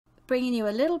bringing you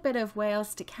a little bit of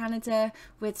Wales to Canada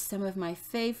with some of my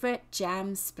favourite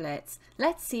jam splits.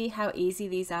 Let's see how easy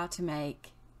these are to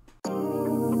make.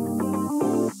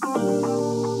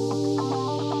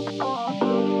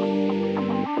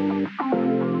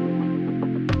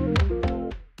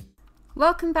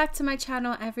 Welcome back to my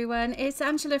channel everyone, it's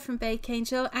Angela from Bake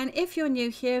Angel, and if you're new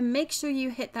here, make sure you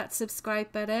hit that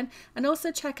subscribe button and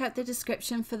also check out the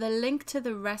description for the link to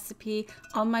the recipe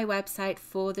on my website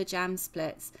for the jam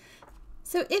splits.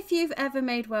 So if you've ever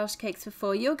made Welsh cakes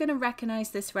before, you're going to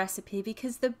recognize this recipe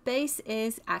because the base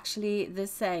is actually the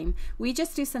same. We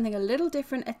just do something a little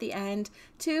different at the end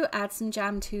to add some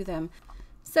jam to them.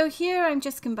 So here I'm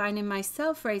just combining my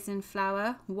self-raising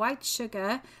flour, white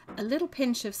sugar, a little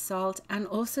pinch of salt and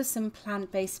also some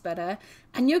plant-based butter,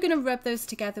 and you're going to rub those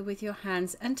together with your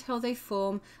hands until they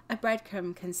form a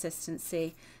breadcrumb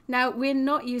consistency. Now we're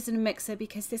not using a mixer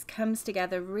because this comes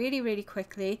together really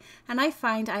quickly, and I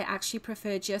find I actually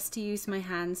prefer just to use my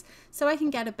hands so I can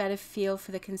get a better feel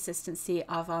for the consistency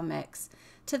of our mix.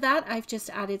 To that I've just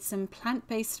added some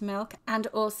plant-based milk and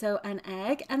also an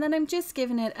egg, and then I'm just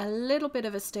giving it a little bit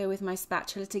of a stir with my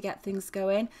spatula to get things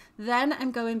going. Then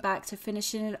I'm going back to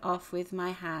finishing it off with my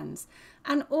hands.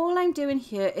 And all I'm doing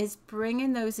here is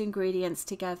bringing those ingredients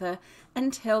together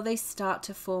until they start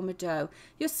to form a dough.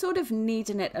 You're sort of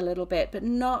kneading it a little bit, but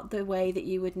not the way that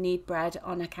you would knead bread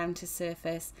on a counter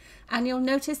surface. And you'll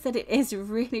notice that it is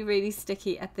really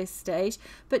sticky at this stage,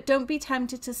 but don't be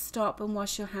tempted to stop and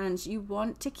wash your hands. You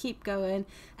want to keep going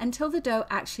until the dough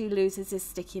actually loses its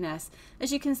stickiness.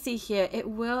 As you can see here, it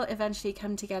will eventually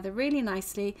come together really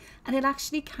nicely, and it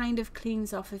actually kind of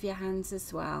cleans off of your hands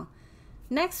as well.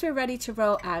 Next we're ready to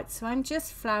roll out, so I'm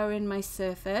just flouring my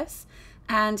surface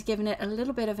and giving it a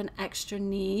little bit of an extra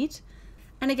knead.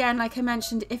 And again, like I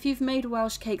mentioned, if you've made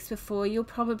Welsh cakes before, you'll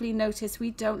probably notice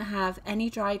we don't have any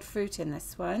dried fruit in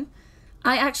this one.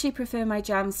 I actually prefer my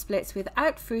jam splits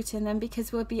without fruit in them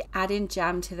because we'll be adding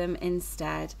jam to them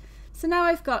instead. So now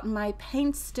I've got my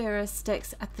paint stirrer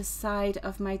sticks at the side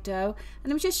of my dough,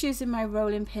 and I'm just using my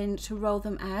rolling pin to roll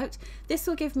them out. This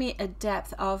will give me a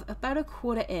depth of about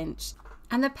 1/4 inch.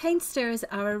 And the paint stirrers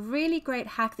are a really great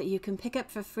hack that you can pick up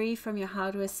for free from your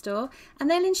hardware store, and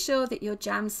they'll ensure that your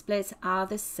jam splits are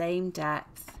the same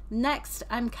depth. Next,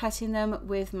 I'm cutting them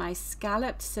with my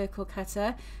scalloped circle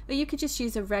cutter, or you could just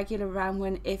use a regular round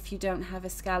one if you don't have a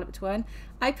scalloped one.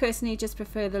 I personally just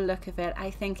prefer the look of it.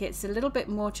 I think it's a little bit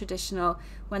more traditional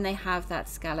when they have that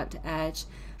scalloped edge.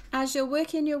 As you're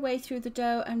working your way through the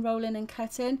dough and rolling and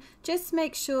cutting, just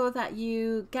make sure that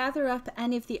you gather up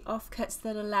any of the offcuts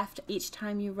that are left each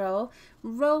time you roll.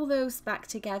 Roll those back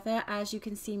together as you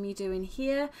can see me doing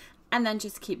here, and then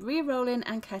just keep re-rolling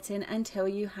and cutting until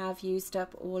you have used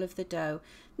up all of the dough.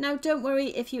 Now don't worry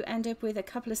if you end up with a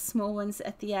couple of small ones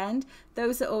at the end.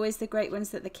 Those are always the great ones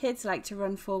that the kids like to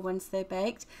run for once they're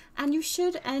baked, and you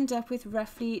should end up with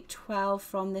roughly 12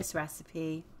 from this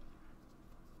recipe.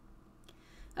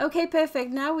 Okay,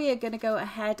 perfect. Now we are going to go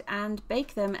ahead and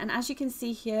bake them, and as you can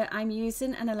see here, I'm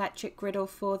using an electric griddle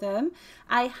for them.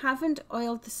 I haven't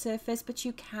oiled the surface, but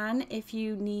you can if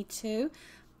you need to.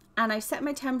 And I've set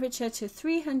my temperature to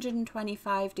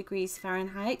 325 degrees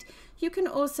Fahrenheit. You can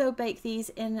also bake these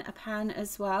in a pan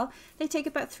as well. They take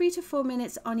about 3 to 4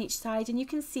 minutes on each side, and you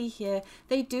can see here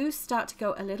they do start to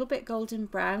go a little bit golden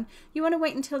brown. You want to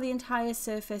wait until the entire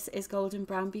surface is golden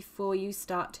brown before you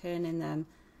start turning them.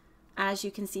 As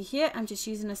you can see here, I'm just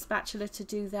using a spatula to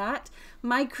do that.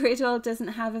 My griddle doesn't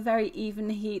have a very even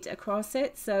heat across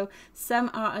it, so some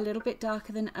are a little bit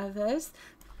darker than others.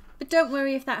 But don't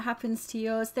worry if that happens to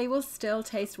yours, they will still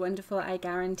taste wonderful, I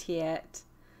guarantee it.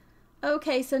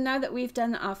 Okay, so now that we've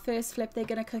done our first flip, they're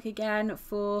going to cook again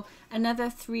for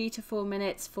another 3 to 4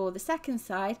 minutes for the second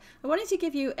side. I wanted to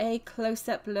give you a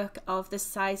close-up look of the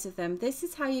size of them. This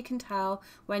is how you can tell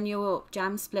when your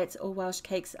jam splits or Welsh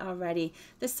cakes are ready.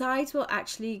 The sides will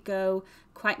actually go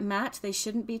quite matte. They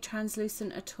shouldn't be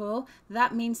translucent at all.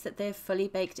 That means that they're fully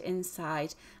baked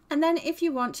inside. And then if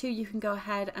you want to, you can go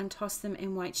ahead and toss them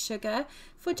in white sugar.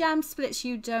 For jam splits,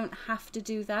 you don't have to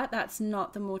do that. That's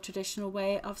not the more traditional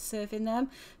way of serving them.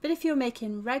 But if you're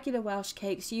making regular Welsh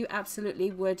cakes, you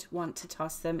absolutely would want to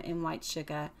toss them in white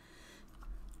sugar.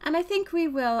 And I think we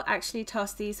will actually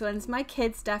toss these ones. My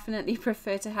kids definitely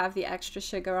prefer to have the extra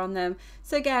sugar on them.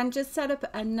 So again, just set up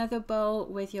another bowl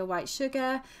with your white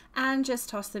sugar and just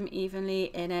toss them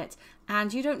evenly in it.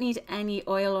 And you don't need any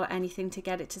oil or anything to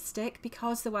get it to stick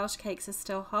because the Welsh cakes are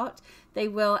still hot. They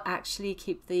will actually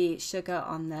keep the sugar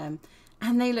on them.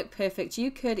 And they look perfect.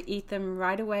 You could eat them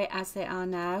right away as they are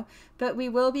now, but we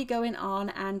will be going on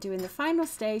and doing the final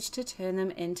stage to turn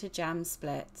them into jam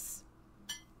splits.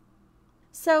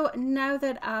 So now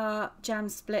that our jam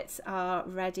splits are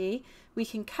ready, we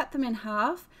can cut them in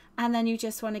half, and then you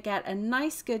just want to get a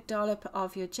nice good dollop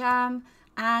of your jam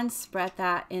and spread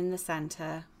that in the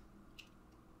center.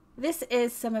 This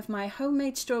is some of my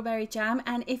homemade strawberry jam,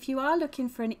 and if you are looking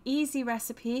for an easy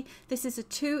recipe, this is a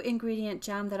 2-ingredient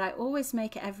jam that I always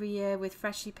make every year with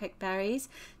freshly picked berries.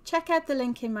 Check out the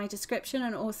link in my description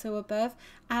and also above,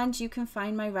 and you can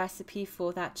find my recipe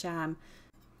for that jam.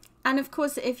 And of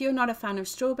course, if you're not a fan of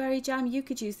strawberry jam, you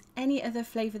could use any other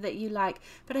flavour that you like,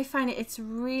 but I find it's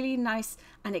really nice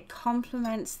and it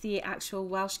complements the actual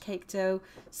Welsh cake dough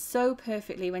so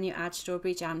perfectly when you add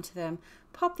strawberry jam to them.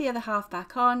 Pop the other half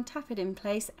back on, tap it in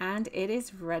place, and it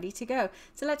is ready to go.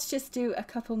 So let's just do a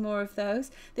couple more of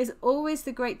those. There's always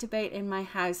the great debate in my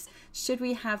house, should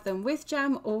we have them with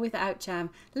jam or without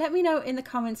jam? Let me know in the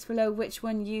comments below which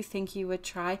one you think you would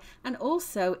try, and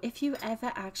also if you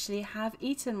ever actually have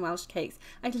eaten Welsh cakes.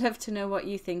 I'd love to know what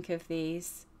you think of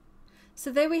these. So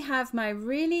there we have my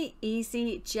really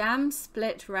easy jam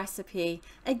split recipe.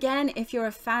 Again, if you're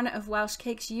a fan of Welsh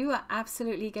cakes, you are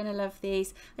absolutely going to love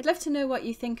these. I'd love to know what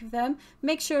you think of them.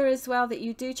 Make sure as well that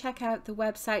you do check out the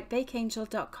website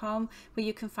bakangel.com, where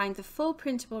you can find the full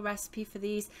printable recipe for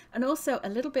these and also a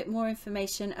little bit more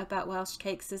information about Welsh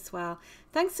cakes as well.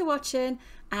 Thanks for watching,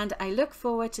 and I look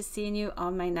forward to seeing you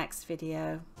on my next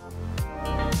video.